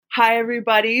Hi,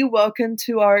 everybody. Welcome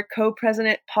to our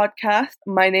co-president podcast.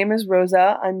 My name is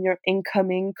Rosa. I'm your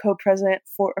incoming co-president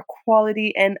for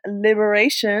Equality and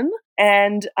Liberation.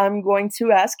 And I'm going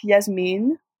to ask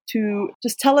Yasmin to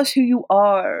just tell us who you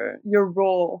are, your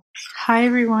role. Hi,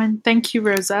 everyone. Thank you,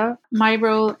 Rosa. My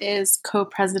role is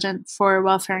co-president for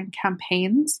Welfare and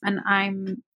Campaigns, and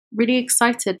I'm really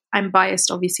excited. I'm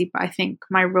biased, obviously, but I think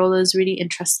my role is really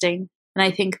interesting. And I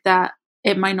think that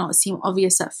it might not seem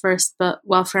obvious at first, but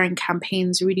welfare and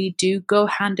campaigns really do go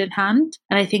hand in hand.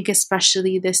 And I think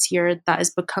especially this year that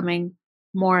is becoming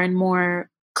more and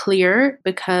more clear,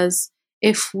 because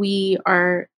if we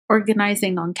are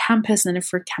organizing on campus and if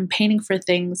we're campaigning for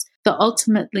things that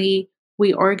ultimately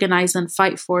we organize and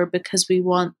fight for because we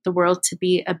want the world to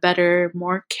be a better,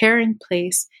 more caring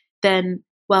place, then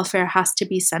welfare has to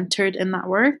be centered in that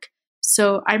work.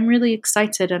 So I'm really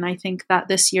excited, and I think that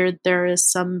this year there is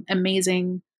some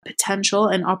amazing potential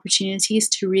and opportunities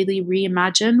to really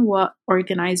reimagine what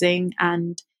organizing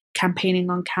and campaigning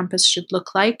on campus should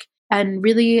look like, and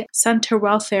really center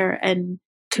welfare and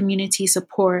community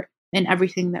support in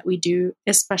everything that we do,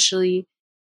 especially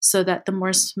so that the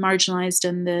most marginalized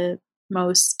and the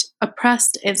most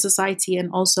oppressed in society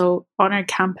and also on our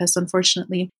campus,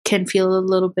 unfortunately, can feel a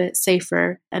little bit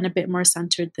safer and a bit more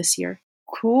centered this year.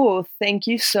 Cool. Thank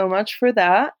you so much for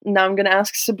that. Now I'm going to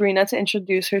ask Sabrina to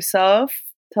introduce herself.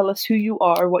 Tell us who you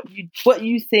are, what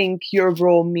you think your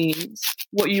role means,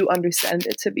 what you understand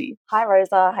it to be. Hi,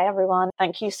 Rosa. Hi, everyone.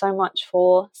 Thank you so much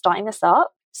for starting this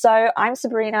up. So I'm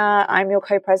Sabrina. I'm your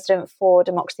co-president for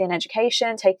Democracy and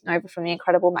Education, taking over from the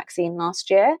incredible Maxine last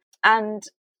year. And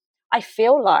I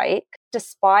feel like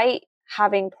despite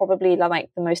having probably like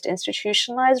the most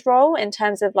institutionalized role in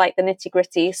terms of like the nitty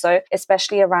gritty, so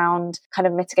especially around kind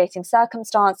of mitigating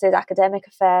circumstances, academic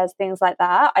affairs, things like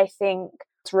that, I think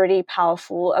what's really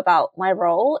powerful about my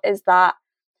role is that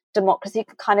democracy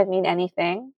can kind of mean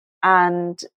anything.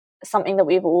 And something that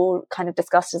we've all kind of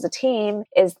discussed as a team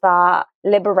is that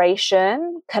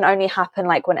liberation can only happen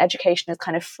like when education is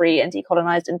kind of free and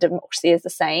decolonized, and democracy is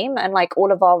the same. And like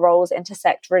all of our roles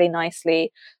intersect really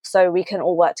nicely, so we can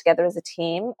all work together as a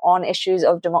team on issues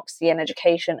of democracy and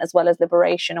education, as well as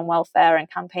liberation and welfare and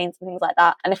campaigns and things like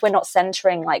that. And if we're not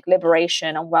centering like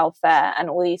liberation and welfare and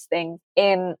all these things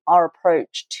in our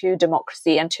approach to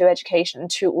democracy and to education and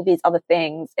to all these other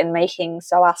things in making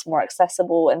SOAS more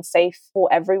accessible and safe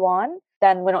for everyone,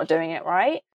 then we're not doing it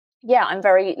right. Yeah, I'm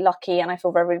very lucky and I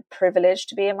feel very privileged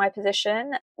to be in my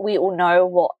position. We all know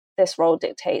what this role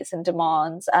dictates and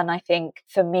demands. And I think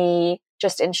for me,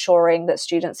 just ensuring that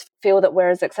students feel that we're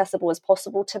as accessible as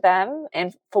possible to them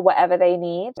and for whatever they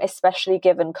need, especially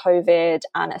given COVID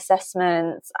and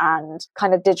assessments and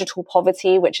kind of digital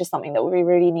poverty, which is something that we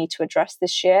really need to address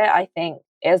this year. I think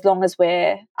as long as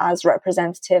we're as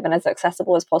representative and as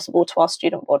accessible as possible to our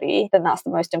student body, then that's the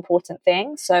most important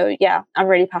thing. So yeah, I'm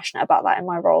really passionate about that in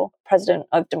my role, President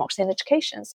of Democracy and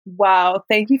Education. Wow,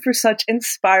 thank you for such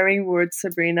inspiring words,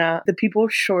 Sabrina. The people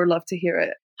sure love to hear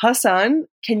it. Hassan,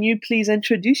 can you please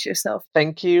introduce yourself?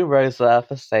 Thank you, Rosa,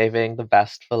 for saving the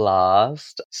best for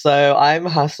last. So I'm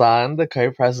Hassan, the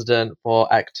co-president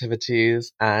for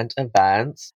activities and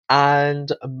events.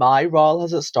 And my role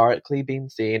has historically been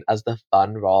seen as the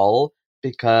fun role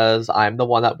because I'm the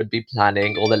one that would be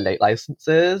planning all the late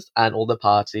licenses and all the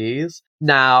parties.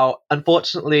 Now,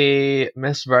 unfortunately,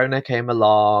 Miss Rona came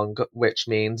along, which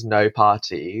means no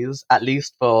parties, at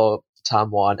least for term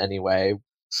one anyway.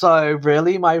 So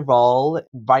really my role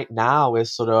right now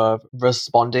is sort of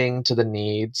responding to the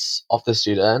needs of the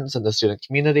students and the student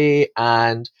community,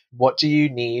 and what do you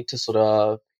need to sort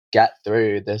of get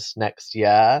through this next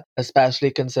year,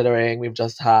 especially considering we've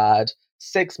just had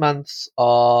 6 months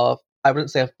of, I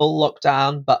wouldn't say a full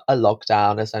lockdown, but a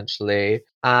lockdown essentially.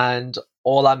 And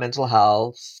all our mental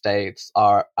health states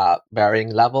are at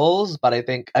varying levels, but I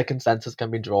think a consensus can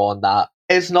be drawn that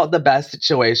it's not the best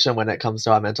situation when it comes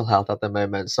to our mental health at the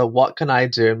moment. So what can I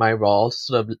do in my role to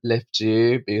sort of lift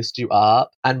you, boost you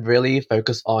up, and really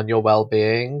focus on your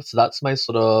well-being? So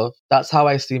that's how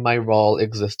I see my role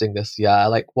existing this year.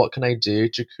 Like, what can I do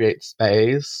to create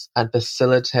space and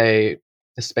facilitate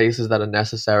the spaces that are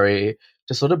necessary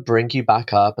to sort of bring you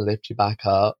back up and lift you back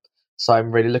up? So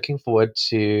I'm really looking forward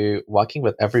to working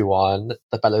with everyone,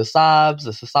 the fellow SABs,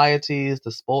 the societies,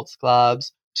 the sports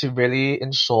clubs, to really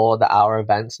ensure that our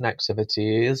events and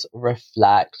activities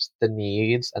reflect the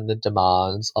needs and the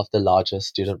demands of the larger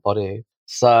student body.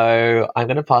 So I'm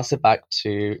going to pass it back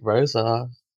to Rosa.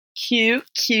 Cute.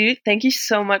 Thank you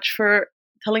so much for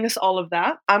telling us all of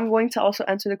that. I'm going to also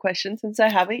answer the question since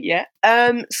I haven't yet.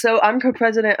 So I'm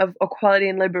co-president of Equality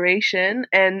and Liberation,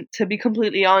 and to be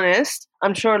completely honest,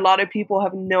 I'm sure a lot of people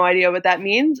have no idea what that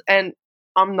means, and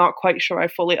I'm not quite sure I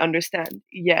fully understand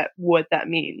yet what that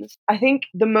means. I think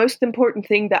the most important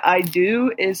thing that I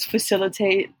do is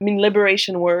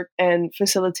liberation work and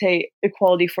facilitate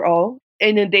equality for all.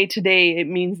 In a day-to-day, it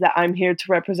means that I'm here to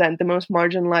represent the most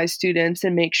marginalized students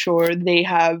and make sure they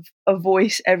have a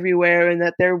voice everywhere and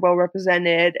that they're well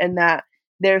represented and that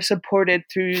they're supported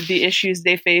through the issues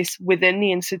they face within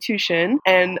the institution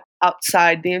and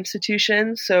outside the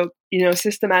institution. So,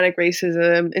 systematic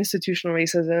racism, institutional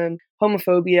racism,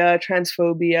 homophobia,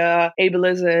 transphobia,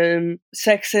 ableism,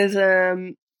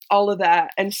 sexism, all of that.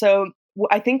 And so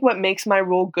I think what makes my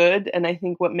role good, and I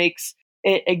think what makes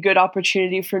it a good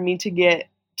opportunity for me to get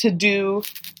to do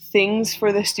things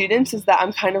for the students, is that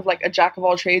I'm kind of like a jack of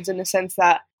all trades in the sense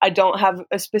that I don't have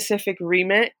a specific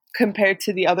remit compared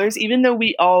to the others, even though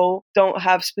we all don't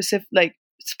have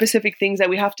specific things that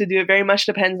we have to do. It very much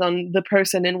depends on the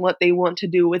person and what they want to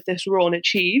do with this role and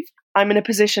achieve. I'm in a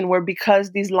position where,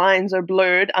 because these lines are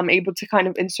blurred, I'm able to kind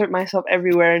of insert myself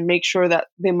everywhere and make sure that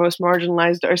the most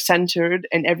marginalized are centered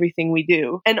in everything we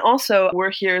do. And also,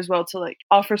 we're here as well to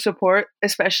offer support,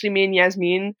 especially me and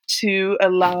Yasmin, to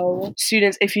allow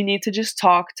students, if you need to just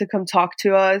talk, to come talk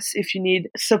to us. If you need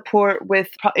support with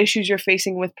issues you're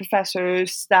facing with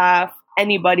professors, staff,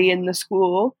 anybody in the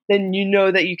school, then you know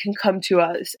that you can come to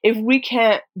us. If we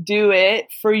can't do it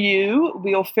for you,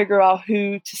 we'll figure out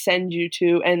who to send you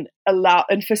to and allow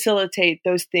and facilitate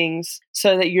those things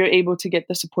so that you're able to get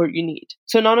the support you need.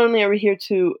 So not only are we here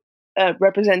to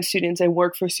represent students and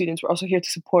work for students, we're also here to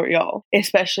support y'all,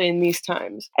 especially in these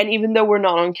times. And even though we're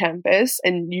not on campus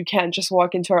and you can't just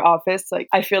walk into our office,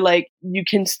 I feel like you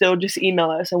can still just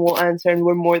email us and we'll answer, and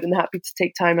we're more than happy to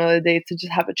take time out of the day to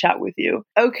just have a chat with you.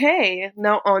 Okay,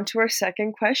 now on to our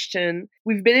second question.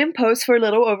 We've been in post for a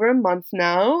little over a month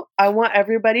now. I want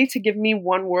everybody to give me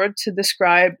one word to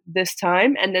describe this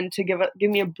time and then to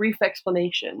give me a brief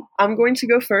explanation. I'm going to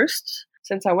go first,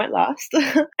 since I went last.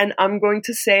 And I'm going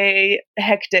to say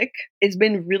hectic. It's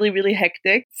been really, really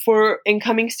hectic. For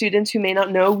incoming students who may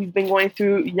not know, we've been going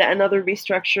through yet another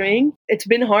restructuring. It's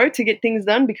been hard to get things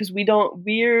done because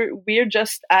we're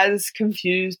just as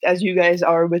confused as you guys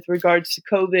are with regards to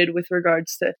COVID, with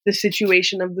regards to the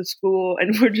situation of the school,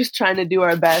 and we're just trying to do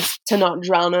our best to not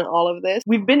drown in all of this.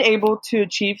 We've been able to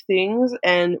achieve things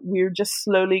and we're just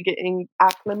slowly getting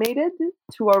acclimated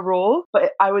to our role,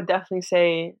 but I would definitely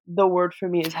say the word for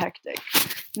me is hectic.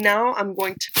 Now I'm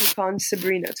going to pick on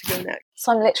Sabrina to go next.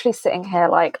 So I'm literally sitting here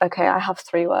okay, I have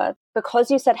 3 words.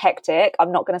 Because you said hectic,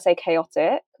 I'm not going to say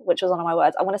chaotic, which was one of my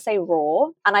words. I want to say raw.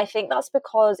 And I think that's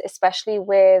because, especially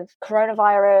with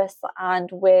coronavirus and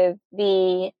with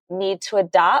the need to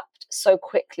adapt so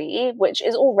quickly, which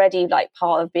is already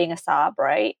part of being a SAB,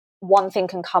 right? One thing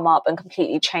can come up and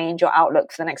completely change your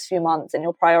outlook for the next few months and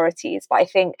your priorities. But I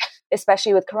think,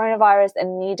 especially with coronavirus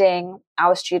and needing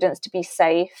our students to be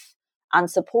safe and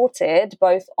supported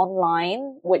both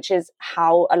online, which is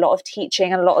how a lot of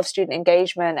teaching and a lot of student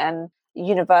engagement and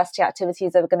university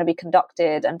activities are going to be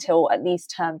conducted until at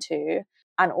least term 2,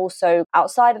 and also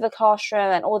outside of the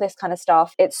classroom and all this kind of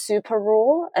stuff. It's super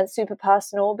raw and super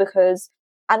personal because,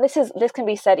 and this can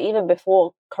be said even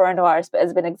before coronavirus, but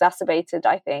has been exacerbated,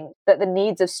 I think, that the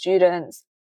needs of students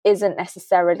isn't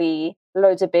necessarily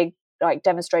loads of big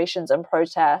demonstrations and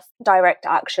protests, direct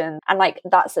action. And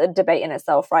that's a debate in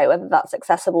itself, right? Whether that's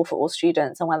accessible for all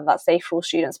students and whether that's safe for all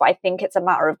students. But I think it's a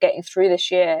matter of getting through this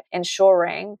year,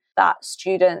 ensuring that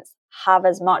students have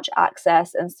as much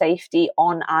access and safety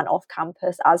on and off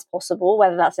campus as possible,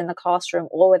 whether that's in the classroom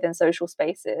or within social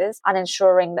spaces, and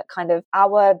ensuring that kind of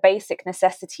our basic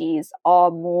necessities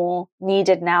are more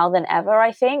needed now than ever,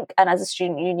 I think. And as a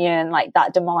student union,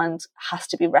 that demand has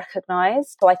to be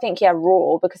recognized. So I think,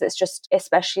 raw, because it's just,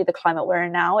 especially the climate we're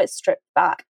in now, it's stripped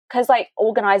back. Because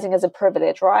organizing is a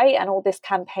privilege, right? And all this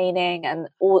campaigning and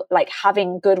all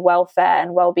having good welfare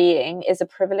and well-being is a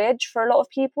privilege for a lot of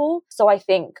people. So I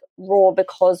think raw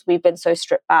because we've been so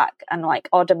stripped back and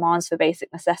our demands for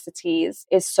basic necessities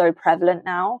is so prevalent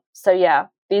now. So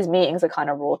these meetings are kind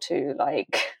of raw too.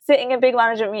 Sitting in big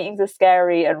management meetings is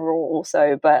scary and raw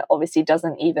also, but obviously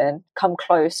doesn't even come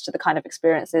close to the kind of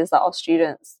experiences that our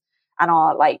students and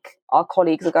our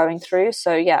colleagues are going through.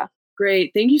 So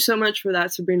Great. Thank you so much for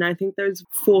that, Sabrina. I think there's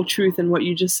full truth in what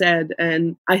you just said.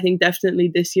 And I think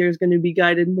definitely this year is going to be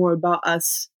guided more about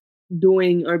us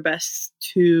doing our best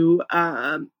to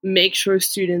make sure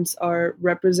students are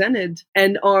represented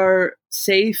and are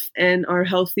safe and are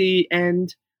healthy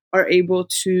and are able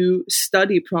to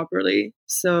study properly.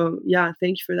 So yeah,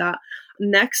 thank you for that.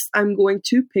 Next, I'm going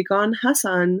to pick on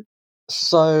Hassan.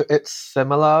 So it's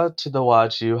similar to the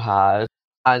word you had.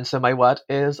 And so my word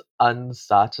is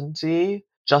uncertainty,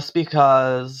 just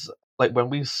because like when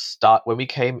we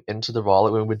came into the role,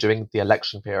 when we were doing the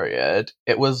election period,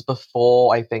 it was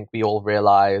before I think we all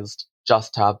realized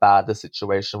just how bad the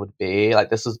situation would be. Like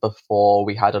this was before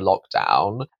we had a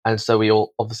lockdown. And so we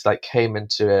all obviously like came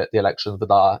into it, the elections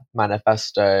with our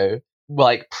manifesto,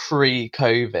 like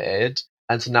pre-COVID.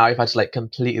 And so now we've had to like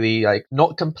completely, like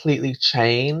not completely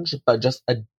change, but just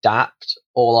adapt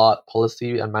all our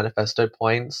policy and manifesto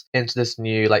points into this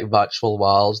new like virtual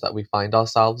world that we find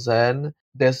ourselves in.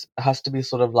 This has to be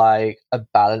sort of like a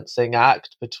balancing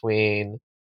act between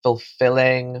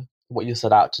fulfilling what you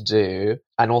set out to do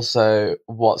and also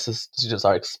what students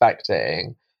are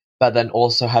expecting, but then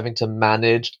also having to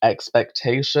manage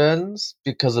expectations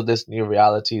because of this new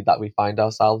reality that we find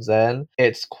ourselves in.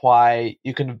 It's quite,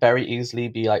 you can very easily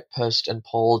be like pushed and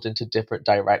pulled into different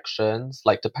directions,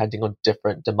 like depending on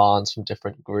different demands from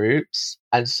different groups.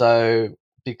 And so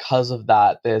because of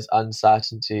that, there's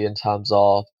uncertainty in terms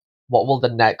of what will the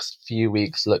next few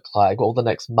weeks look like? What will the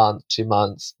next month, 2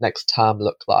 months, next term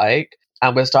look like?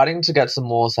 And we're starting to get some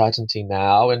more certainty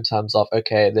now in terms of,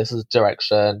 okay, this is the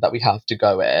direction that we have to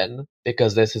go in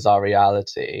because this is our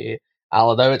reality. And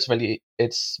although it's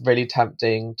really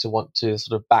tempting to want to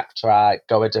sort of backtrack,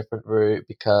 go a different route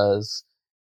because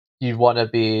you want to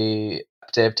be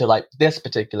adaptive to like this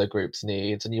particular group's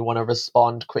needs and you want to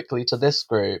respond quickly to this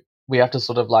group. We have to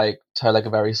sort of like toe like a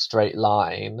very straight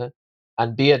line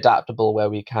and be adaptable where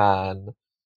we can.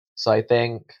 So I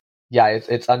think, yeah,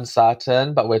 it's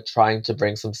uncertain, but we're trying to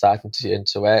bring some certainty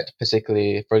into it,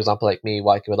 particularly, for example, like me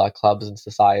working with our clubs and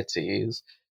societies,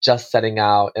 just setting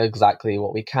out exactly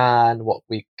what we can, what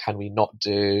we not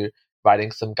do,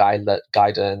 writing some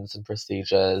guidance and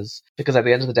procedures. Because at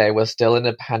the end of the day, we're still in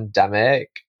a pandemic,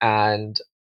 and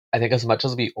I think as much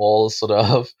as we all sort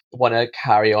of want to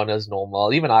carry on as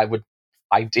normal, even I would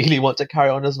ideally want to carry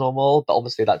on as normal, but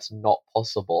obviously that's not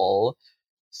possible.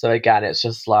 So again, it's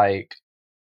just like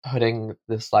putting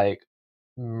this like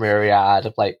myriad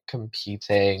of like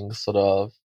competing sort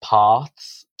of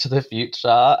paths to the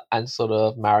future and sort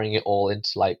of marrying it all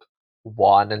into like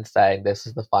one and saying this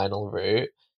is the final route.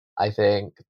 I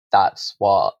think that's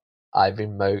what I've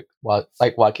been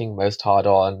working most hard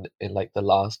on in like the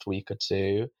last week or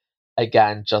two.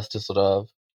 Again, just to sort of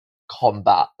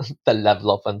combat the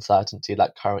level of uncertainty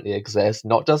that currently exists,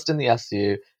 not just in the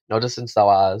SU, not just in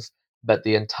SOAS, but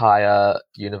the entire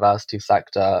university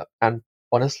sector and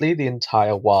honestly the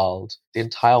entire world. The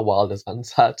entire world is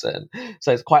uncertain.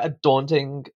 So it's quite a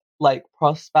daunting like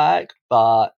prospect,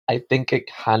 but I think it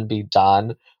can be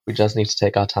done. We just need to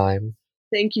take our time.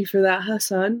 Thank you for that,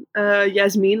 Hassan.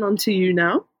 Yasmin, on to you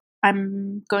now.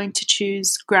 I'm going to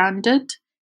choose grounded.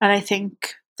 And I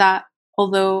think that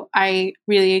although I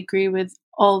really agree with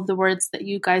all of the words that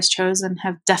you guys chose and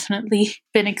have definitely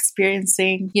been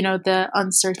experiencing, you know, the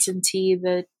uncertainty,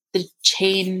 the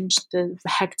change, the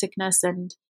hecticness,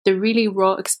 and the really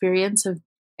raw experience of,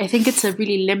 I think it's a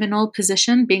really liminal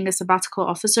position being a sabbatical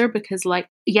officer because, like,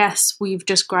 yes, we've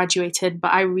just graduated,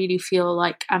 but I really feel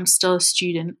like I'm still a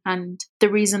student. And the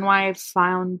reason why I've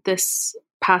found this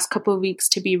past couple of weeks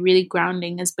to be really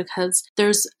grounding is because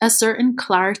there's a certain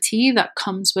clarity that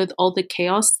comes with all the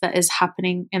chaos that is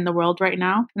happening in the world right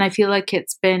now. And I feel like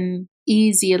it's been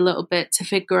easy a little bit to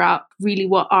figure out really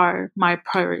what are my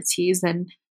priorities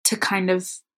and to kind of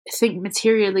think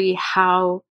materially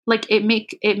how, like, it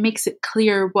makes it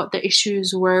clear what the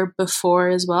issues were before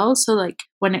as well. So like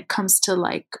when it comes to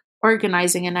like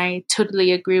organizing, and I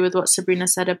totally agree with what Sabrina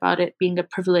said about it being a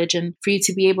privilege and for you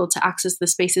to be able to access the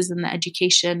spaces in the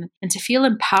education and to feel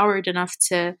empowered enough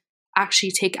to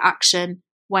actually take action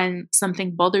when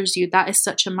something bothers you, that is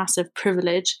such a massive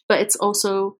privilege. But it's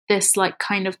also this like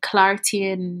kind of clarity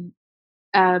and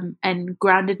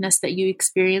groundedness that you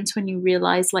experience when you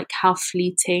realize like how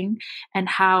fleeting and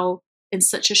how in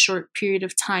such a short period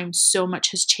of time so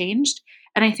much has changed.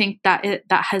 And I think that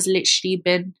that has literally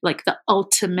been like the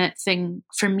ultimate thing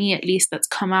for me, at least, that's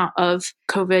come out of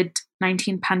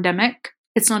COVID-19 pandemic.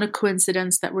 It's not a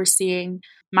coincidence that we're seeing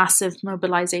massive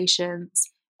mobilizations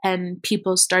and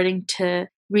people starting to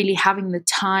really having the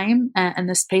time and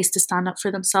the space to stand up for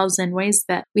themselves in ways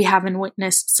that we haven't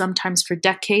witnessed sometimes for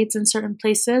decades in certain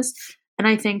places. And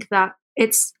I think that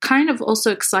it's kind of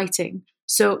also exciting.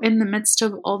 So in the midst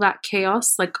of all that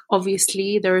chaos, like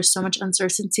obviously there is so much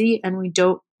uncertainty and we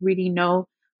don't really know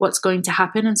what's going to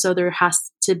happen. And so there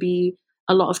has to be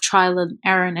a lot of trial and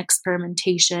error and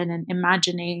experimentation and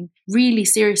imagining, really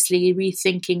seriously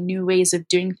rethinking new ways of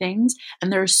doing things.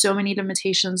 And there are so many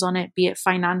limitations on it, be it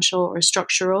financial or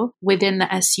structural, within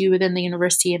the SU, within the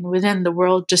university, and within the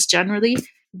world just generally,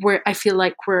 where I feel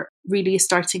like we're really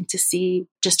starting to see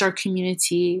just our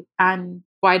community and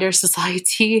wider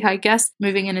society, I guess,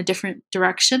 moving in a different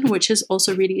direction, which is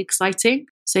also really exciting.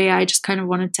 So yeah, I just kind of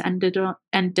wanted to end it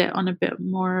on a bit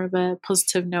more of a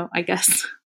positive note, I guess.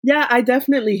 Yeah, I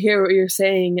definitely hear what you're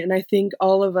saying. And I think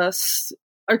all of us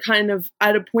are kind of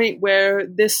at a point where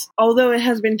this, although it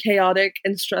has been chaotic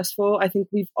and stressful, I think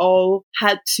we've all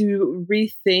had to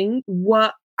rethink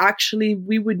what actually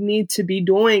we would need to be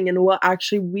doing and what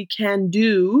actually we can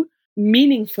do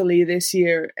meaningfully this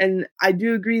year. And I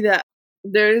do agree that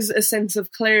there is a sense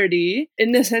of clarity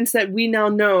in the sense that we now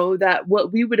know that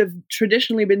what we would have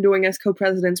traditionally been doing as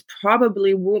co-presidents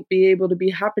probably won't be able to be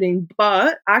happening,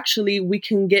 but actually we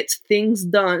can get things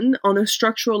done on a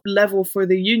structural level for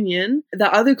the union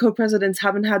that other co-presidents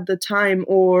haven't had the time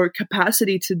or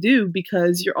capacity to do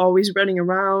because you're always running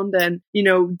around and, you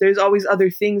know, there's always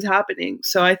other things happening.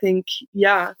 So I think,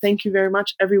 yeah, thank you very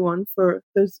much, everyone, for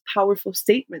those powerful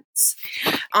statements.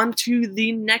 On to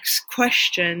the next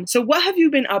question. So what have you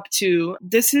been up to?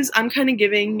 I'm kind of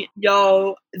giving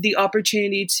y'all the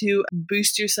opportunity to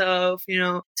boost yourself, you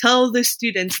know, tell the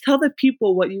students, tell the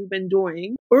people what you've been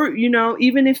doing. Or, you know,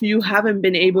 even if you haven't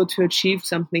been able to achieve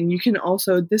something, you can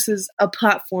also, this is a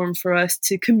platform for us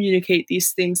to communicate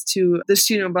these things to the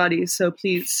student bodies. So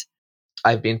please.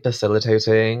 I've been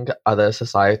facilitating other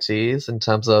societies in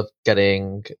terms of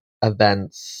getting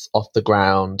events off the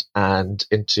ground and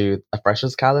into a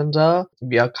freshers calendar.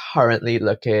 We are currently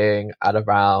looking at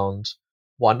around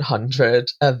 100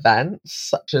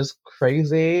 events, which is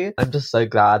crazy. I'm just so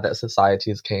glad that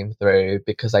societies came through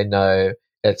because I know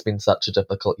it's been such a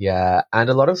difficult year and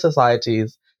a lot of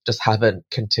societies just haven't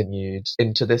continued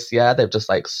into this year. They've just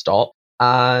stopped.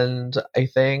 And I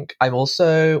think I'm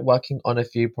also working on a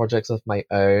few projects of my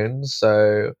own.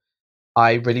 So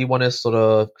I really want to sort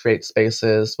of create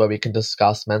spaces where we can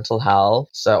discuss mental health.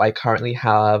 So I currently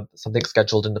have something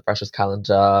scheduled in the freshers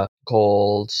calendar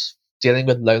called Dealing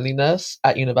with Loneliness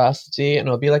at University. And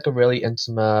it'll be a really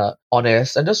intimate,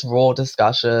 honest, and just raw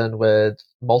discussion with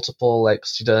multiple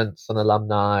students and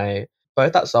alumni,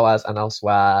 both at SOAS and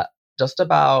elsewhere, just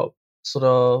about sort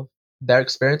of their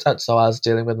experience at SOAS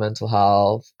dealing with mental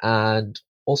health and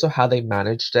also how they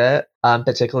managed it,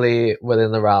 particularly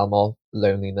within the realm of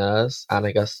loneliness and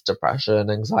I guess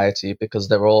depression, anxiety, because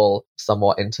they're all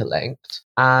somewhat interlinked.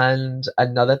 And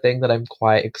another thing that I'm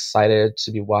quite excited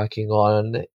to be working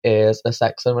on is a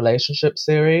sex and relationship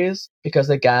series, because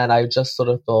again, I just sort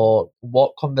of thought,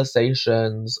 what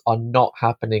conversations are not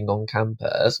happening on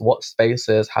campus? What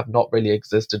spaces have not really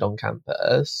existed on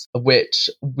campus, which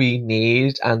we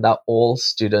need and that all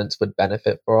students would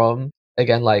benefit from?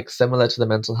 Again, similar to the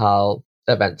mental health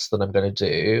events that I'm going to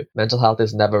do, mental health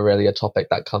is never really a topic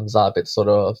that comes up. It's sort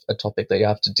of a topic that you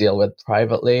have to deal with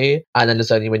privately. And then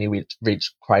it's only when you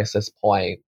reach crisis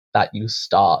point that you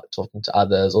start talking to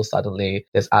others, or suddenly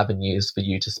there's avenues for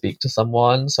you to speak to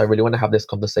someone. So I really want to have this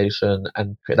conversation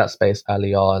and create that space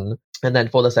early on. And then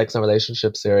for the sex and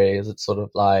relationship series, it's sort of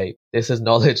this is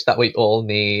knowledge that we all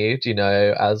need, you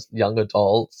know, as young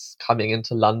adults coming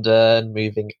into London,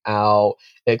 moving out,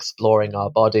 exploring our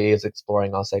bodies,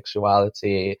 exploring our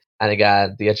sexuality. And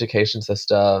again, the education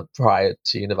system prior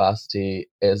to university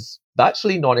is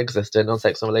actually non-existent on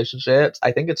sex and relationships.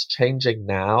 I think it's changing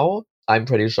now. I'm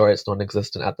pretty sure it's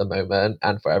non-existent at the moment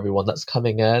and for everyone that's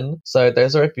coming in. So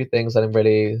those are a few things that I'm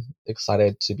really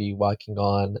excited to be working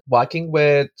on. Working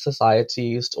with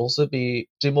societies to also do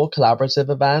more collaborative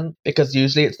events, because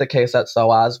usually it's the case at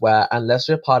SOAS where unless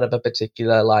you're part of a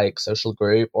particular social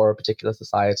group or a particular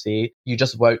society, you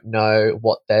just won't know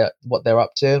what they're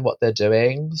up to and what they're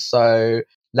doing. So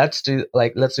let's do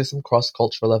some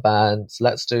cross-cultural events.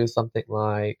 Let's do something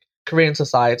like Korean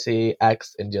Society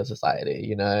x India Society,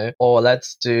 you know, or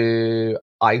let's do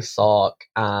ISOC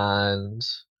and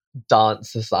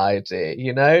Dance Society,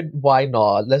 you know, why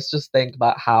not? Let's just think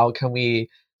about how can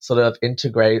we sort of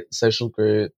integrate social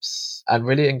groups and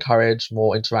really encourage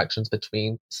more interactions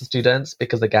between students,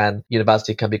 because again,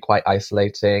 university can be quite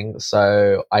isolating.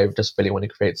 So I just really want to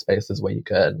create spaces where you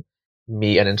can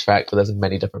meet and interact with as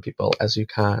many different people as you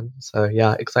can. So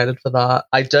yeah, excited for that.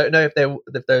 I don't know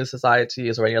if those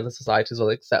societies or any other societies will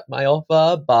accept my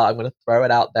offer, but I'm going to throw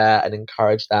it out there and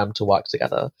encourage them to work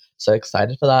together. So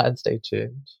excited for that, and stay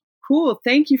tuned. Cool.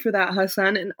 Thank you for that,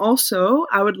 Hassan. And also,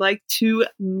 I would like to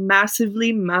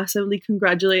massively, massively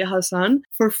congratulate Hassan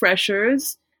for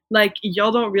freshers. Like,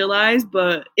 y'all don't realize,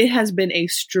 but it has been a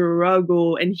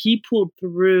struggle, and he pulled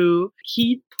through.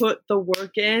 He put the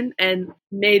work in and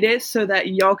made it so that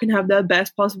y'all can have the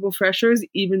best possible freshers,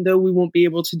 even though we won't be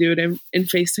able to do it in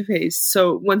face-to-face.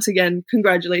 So once again,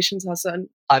 congratulations, Hassan.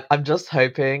 I'm just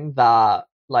hoping that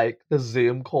like the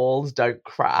Zoom calls don't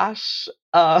crash.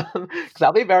 'Cause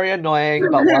that'll be very annoying,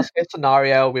 but worst case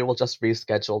scenario, we will just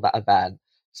reschedule that event.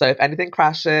 So if anything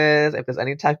crashes, if there's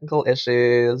any technical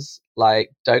issues,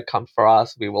 like, don't come for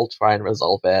us. We will try and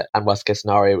resolve it. And worst case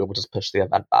scenario, we will just push the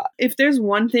event back. If there's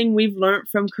one thing we've learned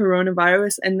from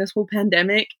coronavirus and this whole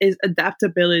pandemic is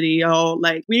adaptability, y'all.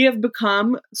 Like, we have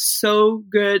become so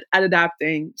good at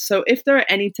adapting. So if there are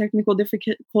any technical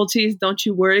difficulties, don't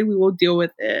you worry, we will deal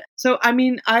with it. So, I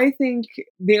mean, I think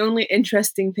the only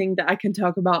interesting thing that I can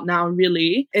talk about now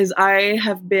really is I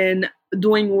have been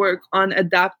doing work on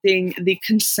adapting the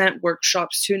consent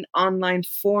workshops to an online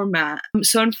format.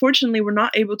 So unfortunately, we're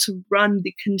not able to run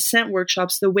the consent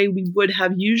workshops the way we would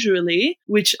have usually,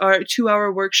 which are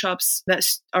 2-hour workshops that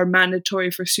are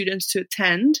mandatory for students to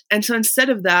attend. And so instead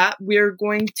of that, we're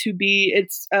going to be,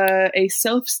 it's a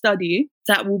self-study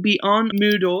that will be on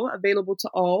Moodle, available to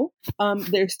all.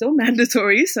 They're still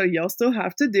mandatory, so y'all still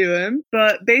have to do them.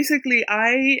 But basically,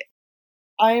 I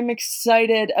am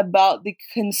excited about the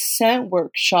consent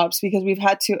workshops because we've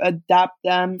had to adapt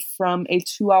them from a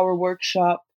 2-hour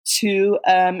workshop to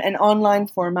an online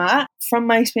format. From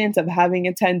my experience of having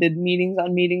attended meetings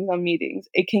on meetings on meetings,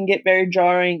 it can get very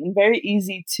jarring and very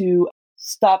easy to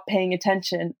stop paying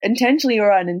attention, intentionally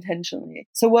or unintentionally.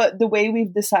 So the way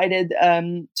we've decided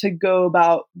to go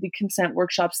about the consent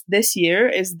workshops this year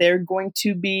is they're going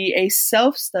to be a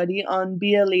self-study on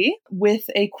BLE with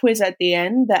a quiz at the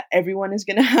end that everyone is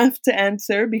going to have to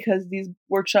answer because these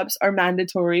workshops are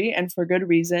mandatory and for good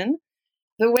reason.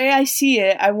 The way I see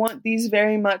it, I want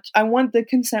the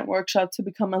consent workshop to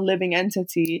become a living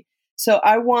entity. So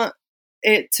I want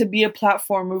it to be a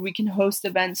platform where we can host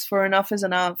events for Enough is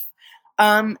Enough.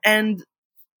 And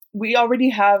we already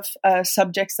have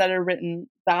subjects that are written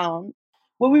down.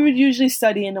 What we would usually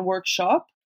study in a workshop,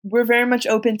 we're very much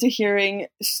open to hearing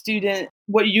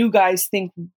what you guys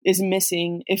think is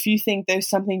missing. If you think there's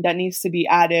something that needs to be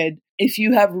added, if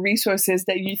you have resources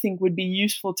that you think would be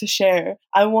useful to share.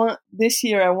 I want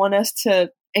us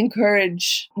to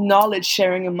encourage knowledge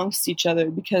sharing amongst each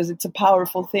other because it's a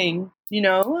powerful thing. You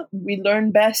know, we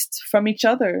learn best from each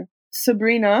other.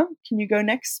 Sabrina, can you go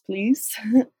next, please?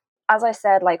 As I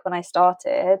said, like when I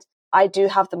started, I do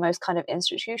have the most kind of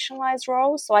institutionalized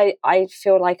role. So I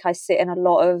feel like I sit in a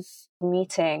lot of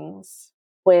meetings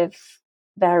with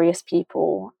various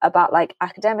people about like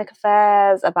academic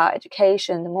affairs, about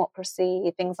education,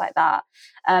 democracy, things like that.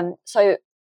 And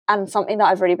something that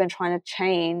I've really been trying to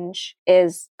change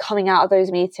is coming out of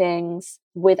those meetings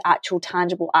with actual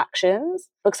tangible actions,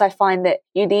 because I find that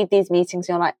you leave these meetings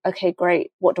and you're like, okay,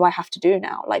 great. What do I have to do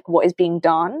now? Like, what is being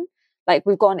done? Like,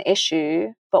 we've got an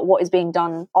issue, but what is being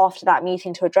done after that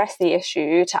meeting to address the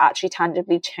issue, to actually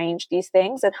tangibly change these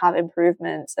things and have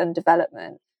improvements and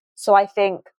development? So I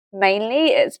think mainly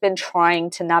it's been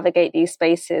trying to navigate these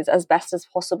spaces as best as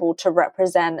possible to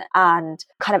represent and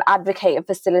kind of advocate and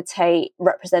facilitate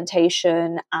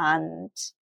representation and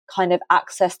kind of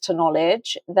access to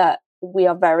knowledge that we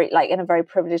are very in a very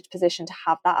privileged position to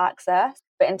have that access.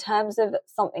 But in terms of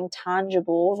something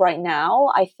tangible right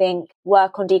now, I think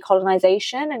work on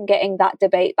decolonization and getting that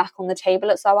debate back on the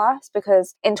table at SOAS,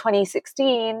 because in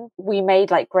 2016, we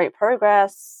made great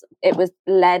progress. It was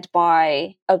led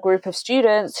by a group of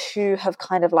students who have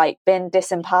kind of been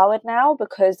disempowered now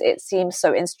because it seems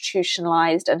so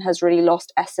institutionalized and has really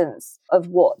lost essence of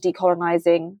what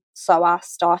decolonizing SOAS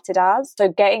started as. So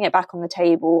getting it back on the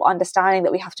table, understanding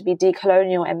that we have to be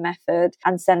decolonial in method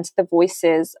and center the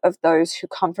voices of those who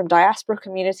come from diaspora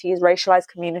communities, racialized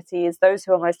communities, those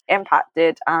who are most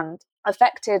impacted and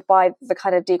affected by the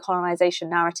kind of decolonization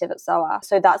narrative at SOAS.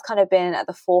 So that's kind of been at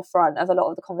the forefront of a lot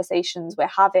of the conversations we're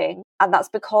having. And that's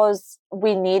because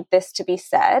we need this to be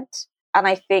said. And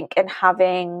I think in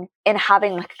having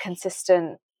a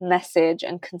consistent message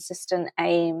and consistent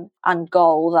aim and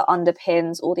goal that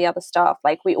underpins all the other stuff,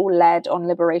 we all led on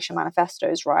liberation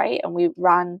manifestos, right? And we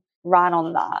ran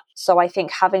on that. So I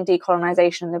think having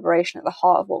decolonization and liberation at the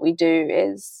heart of what we do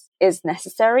is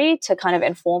necessary to kind of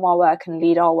inform our work and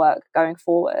lead our work going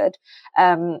forward.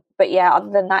 But yeah,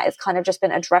 other than that, it's kind of just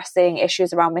been addressing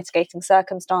issues around mitigating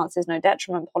circumstances, no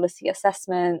detriment policy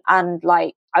assessment. And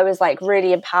I was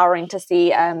really empowering to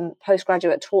see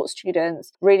postgraduate taught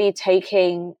students really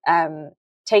taking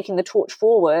the torch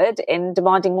forward in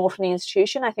demanding more from the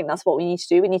institution. I think that's what we need to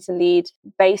do. We need to lead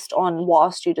based on what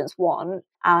our students want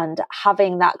and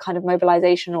having that kind of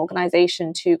mobilization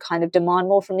organization to kind of demand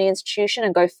more from the institution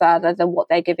and go further than what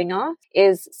they're giving us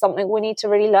is something we need to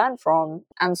really learn from.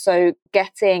 And so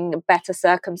getting better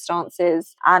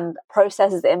circumstances and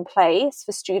processes in place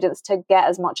for students to get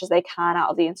as much as they can out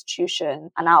of the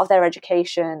institution and out of their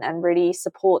education and really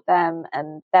support them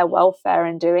and their welfare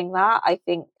in doing that, I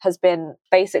think has been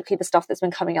basically the stuff that's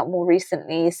been coming up more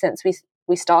recently since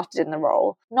we started in the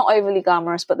role. Not overly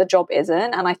glamorous, but the job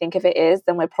isn't. And I think if it is,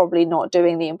 then we're probably not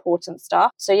doing the important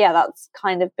stuff. So yeah, that's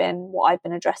kind of been what I've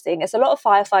been addressing. It's a lot of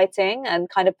firefighting and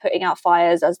kind of putting out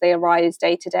fires as they arise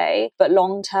day to day. But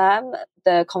long term,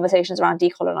 the conversations around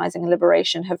decolonizing and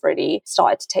liberation have really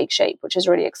started to take shape, which is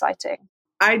really exciting.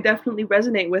 I definitely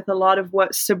resonate with a lot of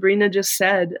what Sabrina just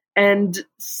said. And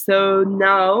so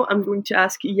now I'm going to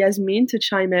ask Yasmin to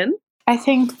chime in. I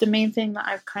think the main thing that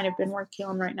I've kind of been working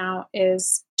on right now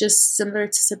is just similar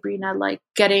to Sabrina, like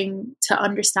getting to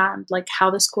understand like how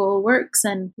the school works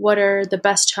and what are the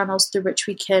best channels through which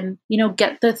we can,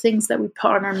 get the things that we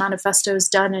put on our manifestos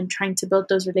done, and trying to build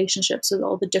those relationships with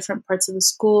all the different parts of the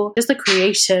school. Just the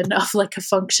creation of like a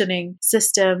functioning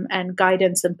system and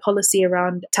guidance and policy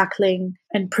around tackling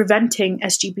and preventing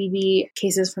SGBV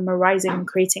cases from arising and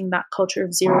creating that culture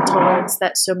of zero tolerance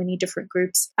that so many different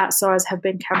groups at SOAS have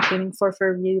been campaigning for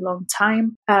a really long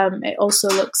time. It also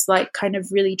looks like kind of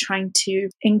really trying to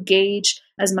engage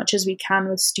as much as we can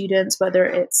with students, whether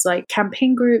it's like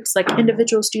campaign groups, like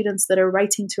individual students that are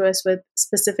writing to us with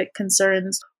specific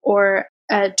concerns, or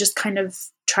just kind of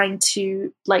trying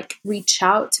to like reach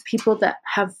out to people that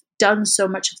have done so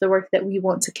much of the work that we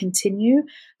want to continue,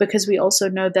 because we also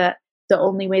know that the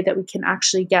only way that we can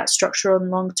actually get structural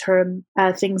and long-term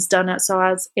things done at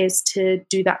SOAS is to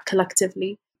do that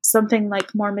collectively. Something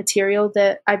like more material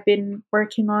that I've been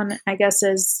working on, I guess,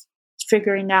 is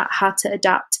figuring out how to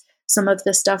adapt some of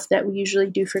the stuff that we usually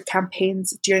do for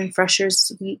campaigns during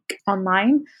Freshers Week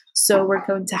online. So we're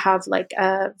going to have like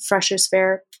a Freshers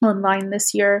Fair online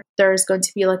this year. There's going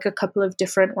to be like a couple of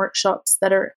different workshops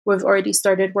that we've already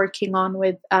started working on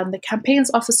with the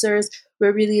campaigns officers.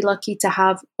 We're really lucky to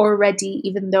have already,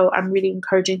 even though I'm really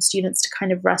encouraging students to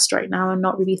kind of rest right now and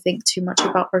not really think too much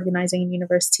about organizing in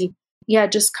university. Yeah,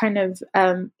 just kind of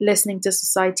listening to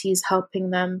societies, helping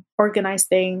them organize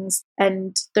things.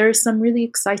 And there's some really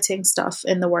exciting stuff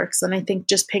in the works. And I think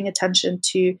just paying attention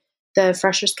to the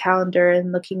Freshers calendar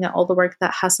and looking at all the work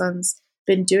that Hassan's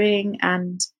been doing,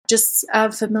 and just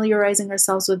familiarizing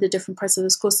ourselves with the different parts of the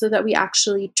school so that we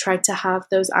actually try to have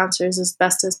those answers as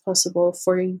best as possible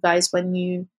for you guys when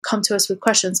you come to us with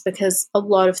questions, because a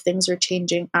lot of things are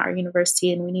changing at our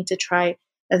university and we need to try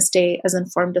and stay as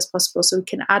informed as possible so we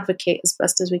can advocate as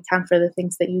best as we can for the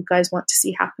things that you guys want to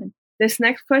see happen. This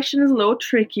next question is a little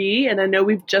tricky, and I know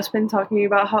we've just been talking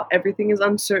about how everything is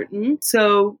uncertain,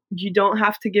 so you don't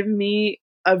have to give me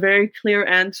a very clear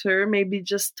answer. Maybe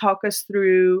just talk us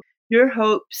through your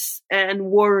hopes and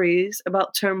worries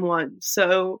about term one.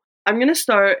 So I'm going to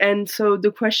start, and so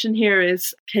the question here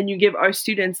is, can you give our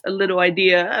students a little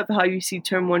idea of how you see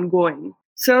term one going?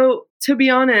 So to be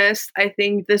honest, I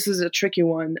think this is a tricky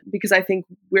one because I think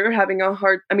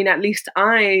at least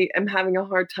I am having a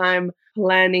hard time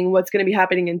planning what's going to be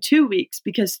happening in 2 weeks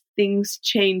because things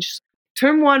change.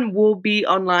 Term one will be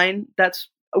online. That's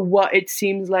what it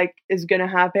seems like is going to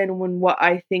happen and what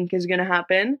I think is going to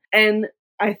happen. And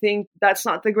I think that's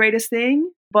not the greatest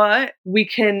thing, but we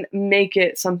can make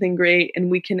it something great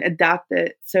and we can adapt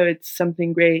it so it's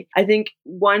something great. I think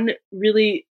one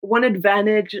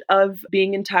advantage of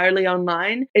being entirely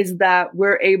online is that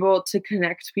we're able to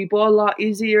connect people a lot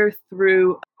easier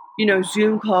through,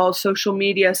 Zoom calls, social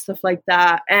media, stuff like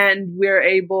that. And we're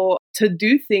able to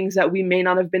do things that we may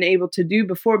not have been able to do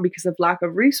before because of lack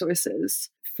of resources.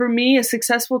 For me, a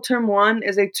successful term one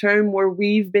is a term where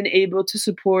we've been able to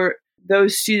support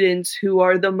those students who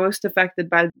are the most affected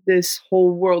by this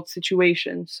whole world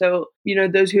situation. So,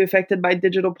 those who are affected by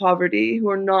digital poverty,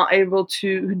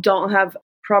 who don't have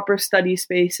proper study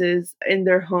spaces in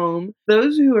their home,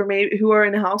 those who are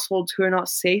in households who are not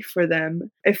safe for them.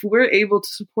 If we're able to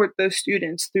support those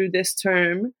students through this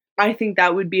term, I think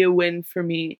that would be a win for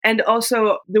me. And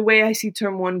also, the way I see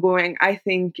term one going, I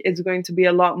think it's going to be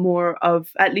a lot more of,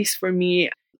 at least for me,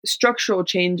 structural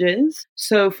changes.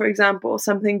 So, for example,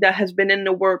 something that has been in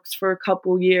the works for a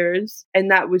couple years and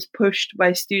that was pushed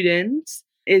by students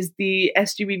is the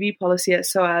SGBV policy at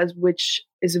SOAS, which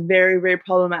is very, very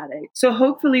problematic. So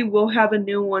hopefully we'll have a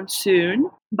new one soon,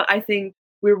 but I think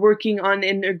we're working on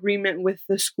an agreement with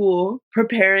the school,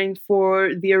 preparing for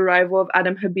the arrival of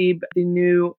Adam Habib, the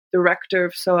new director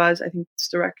of SOAS. I think it's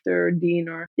director or dean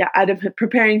Adam,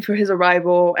 preparing for his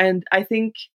arrival. And I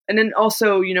think And then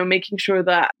also, making sure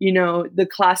that, the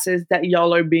classes that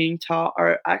y'all are being taught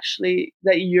are actually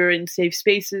that you're in safe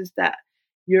spaces, that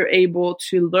you're able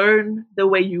to learn the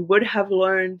way you would have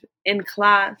learned in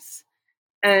class.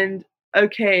 And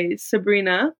okay,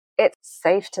 Sabrina. It's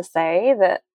safe to say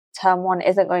that term one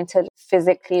isn't going to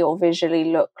physically or visually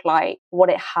look like what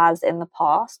it has in the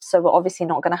past. So we're obviously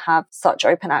not going to have such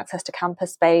open access to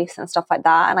campus space and stuff like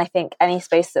that. And I think any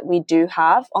space that we do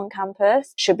have on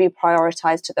campus should be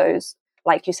prioritized to those,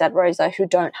 like you said, Rosa, who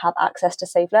don't have access to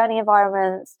safe learning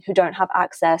environments, who don't have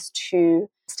access to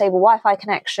stable Wi-Fi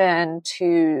connection,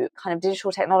 to kind of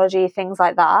digital technology, things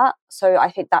like that. So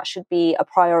I think that should be a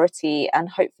priority and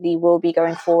hopefully will be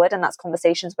going forward. And that's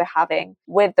conversations we're having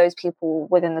with those people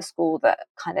within the school that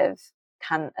kind of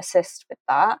can assist with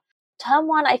that. Term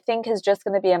one, I think, is just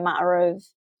going to be a matter of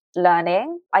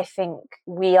learning. I think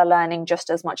we are learning just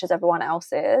as much as everyone else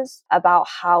is about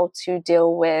how to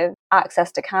deal with access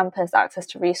to campus, access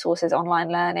to resources, online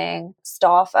learning.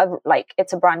 Staff are like,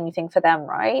 it's a brand new thing for them,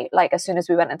 right? Like as soon as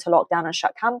we went into lockdown and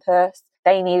shut campus,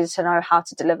 they needed to know how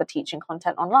to deliver teaching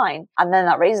content online. And then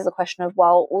that raises the question of,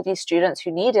 well, all these students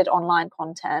who needed online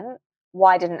content,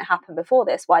 why didn't it happen before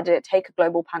this? Why did it take a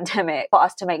global pandemic for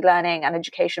us to make learning and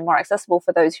education more accessible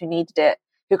for those who needed it,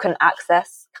 who can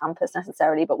access campus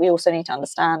necessarily? But we also need to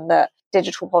understand that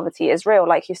digital poverty is real,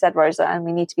 like you said, Rosa, and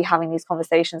we need to be having these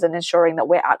conversations and ensuring that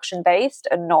we're action-based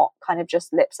and not kind of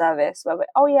just lip service where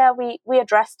we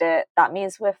addressed it, that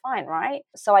means we're fine, right?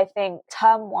 So I think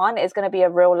term one is going to be a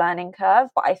real learning curve,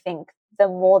 but I think the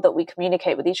more that we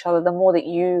communicate with each other, the more that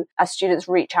you as students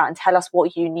reach out and tell us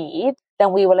what you need,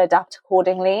 then we will adapt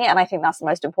accordingly. And I think that's the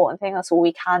most important thing. That's all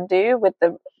we can do with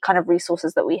the kind of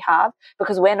resources that we have,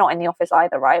 because we're not in the office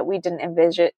either, right? We didn't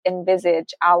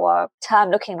envisage our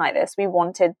term looking like this. We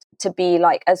wanted to be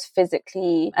like as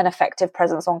physically an effective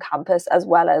presence on campus as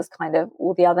well as kind of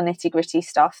all the other nitty-gritty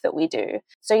stuff that we do.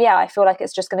 So yeah, I feel like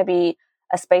it's just going to be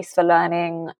a space for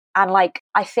learning. And like,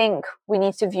 I think we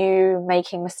need to view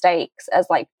making mistakes as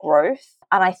like growth.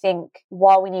 And I think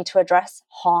while we need to address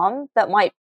harm that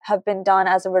might have been done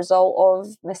as a result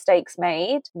of mistakes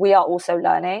made, we are also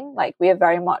learning. Like we have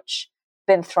very much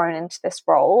been thrown into this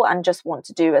role and just want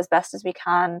to do as best as we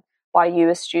can by you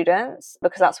as students,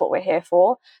 because that's what we're here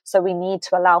for. So we need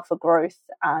to allow for growth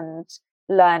and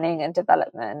learning and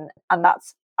development. And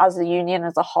that's as a union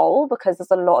as a whole, because there's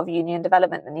a lot of union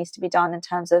development that needs to be done in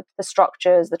terms of the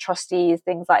structures, the trustees,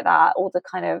 things like that, all the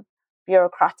kind of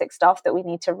bureaucratic stuff that we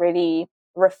need to really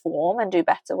reform and do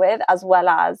better with, as well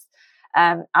as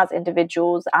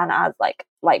individuals and as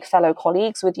like fellow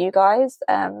colleagues with you guys.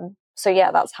 So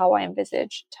yeah, that's how I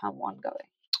envisage term one going.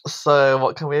 So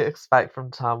what can we expect from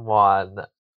term one?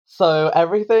 So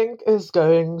everything is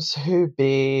going to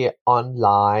be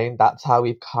online. That's how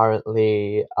we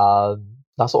currently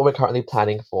that's what we're currently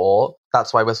planning for.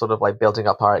 That's why we're sort of like building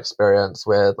up our experience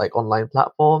with like online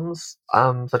platforms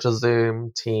such as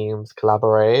Zoom, Teams,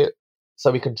 Collaborate, so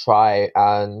we can try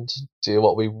and do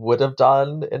what we would have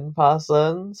done in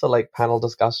person. So like panel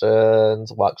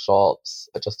discussions, workshops,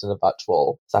 just in a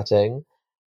virtual setting.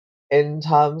 In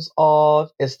terms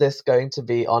of, is this going to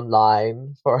be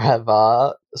online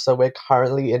forever? So we're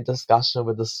currently in discussion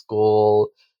with the school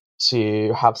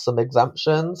to have some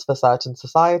exemptions for certain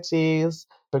societies,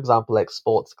 for example, like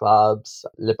sports clubs,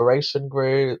 liberation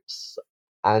groups,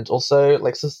 and also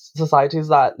like societies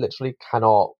that literally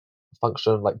cannot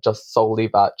function like just solely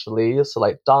virtually. So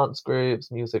like dance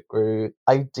groups, music groups.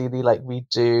 Ideally, like we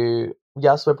do,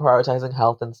 yes, we're prioritizing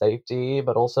health and safety,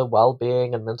 but also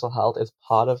well-being and mental health is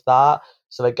part of that.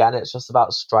 So again, it's just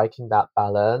about striking that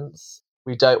balance.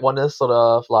 We don't want to sort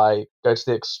of like go to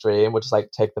the extreme, which is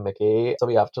like take the mickey. So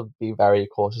we have to be very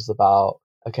cautious about,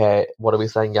 okay, what are we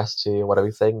saying yes to? What are we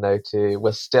saying no to?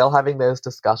 We're still having those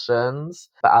discussions.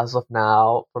 But as of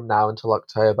now, from now until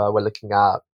October, we're looking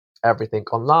at everything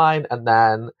online, and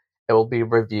then it will be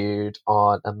reviewed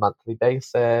on a monthly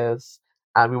basis.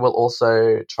 And we will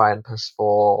also try and push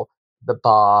for the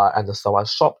bar and the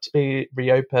SOAS shop to be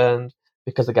reopened,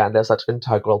 because again, they're such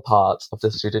integral parts of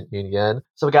the student union.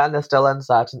 So again, there's still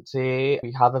uncertainty.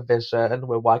 We have a vision.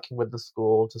 We're working with the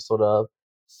school to sort of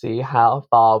see how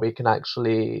far we can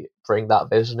actually bring that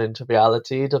vision into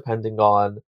reality, depending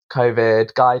on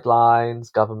COVID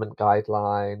guidelines, government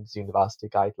guidelines, university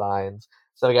guidelines.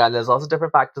 So again, there's lots of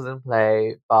different factors in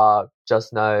play, but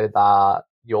just know that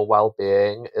your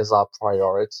well-being is our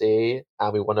priority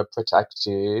and we want to protect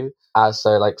you.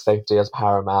 So like safety is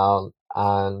paramount.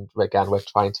 And again, we're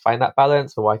trying to find that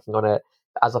balance. We're working on it.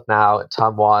 As of now,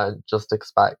 term one, just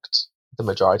expect the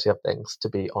majority of things to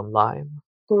be online.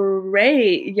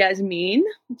 Great. Yasmin,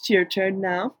 it's your turn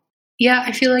now. Yeah,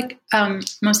 I feel like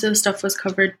most of the stuff was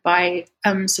covered by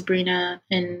Sabrina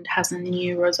and Hassan and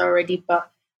you, Rosa, already. But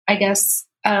I guess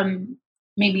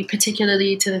maybe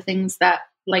particularly to the things that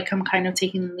like I'm kind of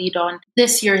taking the lead on.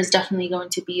 This year is definitely going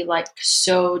to be like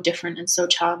so different and so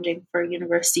challenging for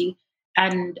university.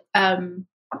 And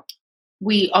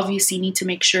we obviously need to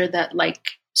make sure that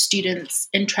like students'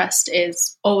 interest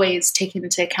is always taken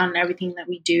into account in everything that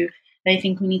we do. And I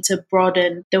think we need to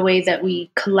broaden the way that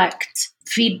we collect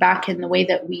feedback and the way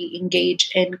that we engage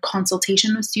in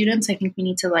consultation with students. I think we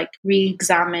need to like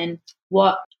re-examine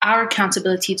what our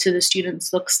accountability to the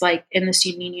students looks like in the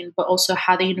student union, but also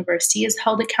how the university is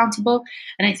held accountable.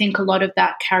 And I think a lot of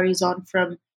that carries on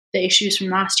from the issues from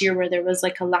last year where there was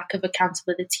like a lack of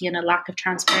accountability and a lack of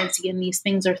transparency, and these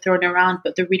things are thrown around,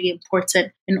 but they're really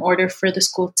important in order for the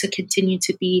school to continue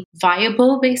to be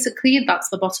viable, basically. That's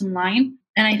the bottom line.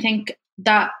 And I think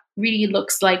that really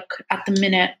looks like at the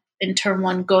minute in term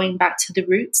one, going back to the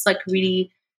roots, like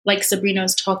really, like Sabrina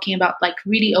was talking about, like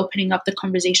really opening up the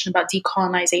conversation about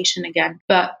decolonization again,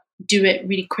 but do it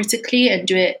really critically and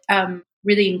do it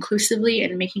really inclusively,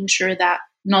 and making sure that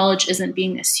knowledge isn't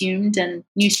being assumed and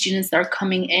new students that are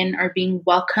coming in are being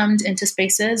welcomed into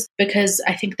spaces. Because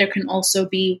I think there can also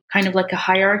be kind of like a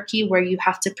hierarchy where you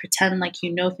have to pretend like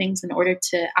you know things in order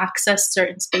to access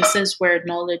certain spaces where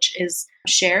knowledge is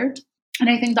shared. And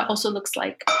I think that also looks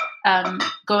like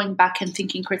going back and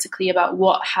thinking critically about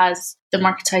what has the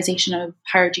marketization of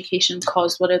higher education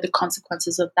caused, what are the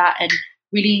consequences of that, and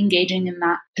really engaging in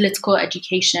that political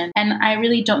education. And I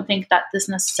really don't think that this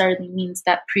necessarily means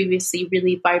that previously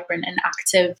really vibrant and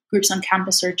active groups on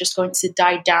campus are just going to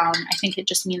die down. I think it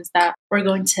just means that we're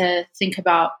going to think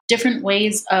about different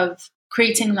ways of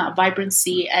creating that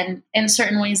vibrancy, and in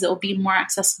certain ways that will be more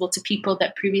accessible to people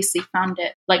that previously found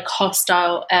it like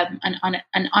hostile and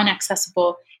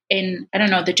unaccessible in, I don't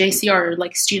know, the JCR or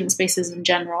like student spaces in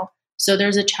general. So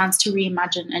there's a chance to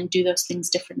reimagine and do those things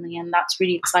differently, and that's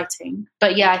really exciting.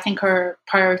 But yeah, I think our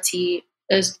priority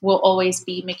will always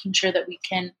be making sure that we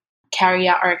can carry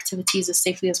out our activities as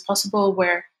safely as possible,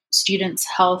 where students'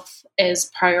 health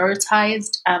is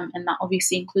prioritized, and that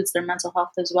obviously includes their mental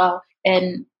health as well.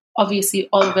 And obviously,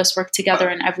 all of us work together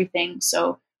in everything.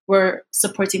 So we're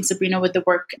supporting Sabrina with the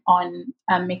work on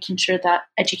making sure that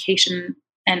education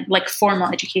and like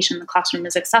formal education in the classroom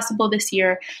is accessible this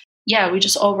year. Yeah, we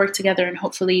just all work together, and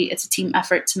hopefully it's a team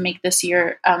effort to make this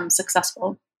year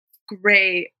successful.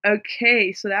 Great.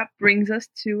 Okay, so that brings us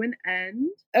to an end.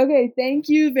 Okay, thank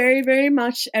you very, very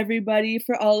much, everybody,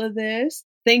 for all of this.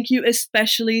 Thank you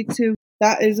especially to,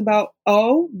 that is about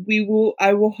all.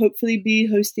 I will hopefully be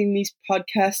hosting these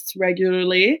podcasts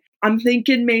regularly. I'm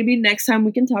thinking maybe next time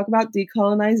we can talk about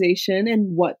decolonization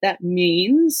and what that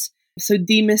means. So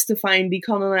demystifying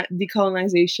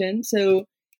decolonization. So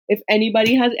if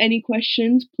anybody has any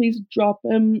questions, please drop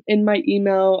them in my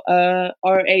email,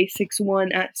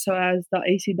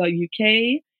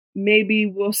 ra61@soas.ac.uk. Maybe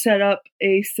we'll set up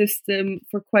a system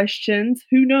for questions.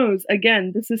 Who knows?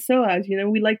 Again, this is SOAS,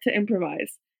 we like to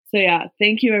improvise. So yeah,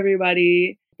 thank you,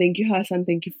 everybody. Thank you, Hassan.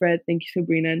 Thank you, Fred. Thank you,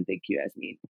 Sabrina. And thank you,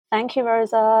 Yasmin. Thank you,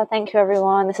 Rosa. Thank you,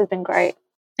 everyone. This has been great.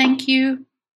 Thank you.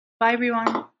 Bye,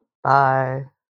 everyone. Bye.